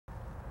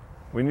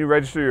When you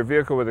register your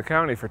vehicle with the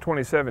county for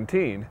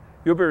 2017,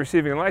 you'll be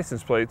receiving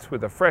license plates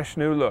with a fresh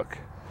new look.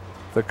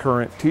 The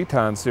current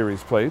Teton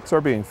series plates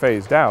are being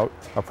phased out,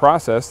 a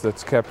process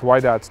that's kept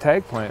WYDOT's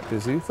tag plant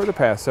busy for the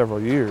past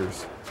several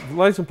years. The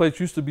license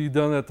plates used to be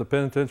done at the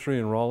penitentiary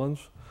in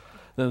Rawlins.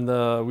 Then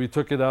we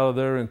took it out of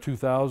there in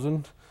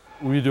 2000.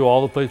 We do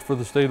all the plates for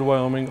the state of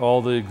Wyoming,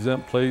 all the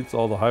exempt plates,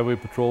 all the highway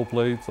patrol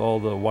plates,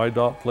 all the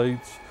WYDOT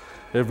plates,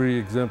 every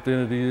exempt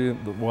entity,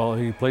 well,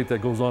 any plate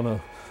that goes on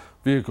a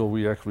vehicle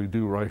we actually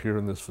do right here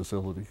in this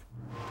facility.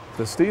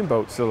 The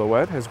Steamboat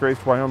silhouette has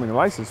graced Wyoming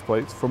license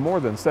plates for more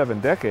than 7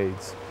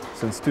 decades.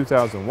 Since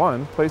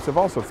 2001, plates have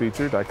also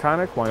featured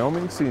iconic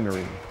Wyoming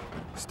scenery.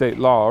 State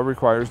law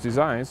requires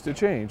designs to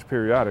change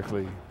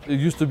periodically. It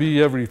used to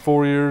be every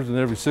 4 years and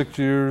every 6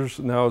 years.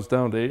 Now it's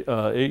down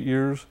to 8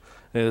 years,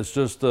 and it's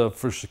just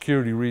for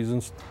security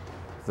reasons.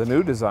 The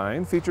new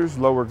design features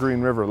Lower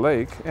Green River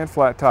Lake and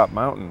Flat Top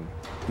Mountain.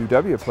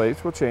 UW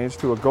plates will change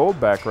to a gold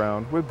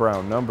background with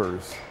brown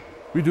numbers.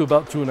 We do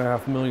about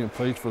 2.5 million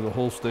plates for the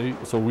whole state,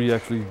 so we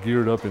actually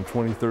geared up in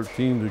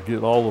 2013 to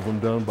get all of them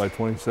done by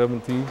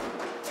 2017.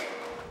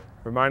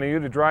 Reminding you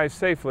to drive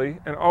safely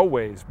and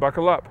always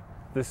buckle up.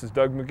 This is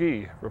Doug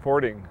McGee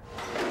reporting.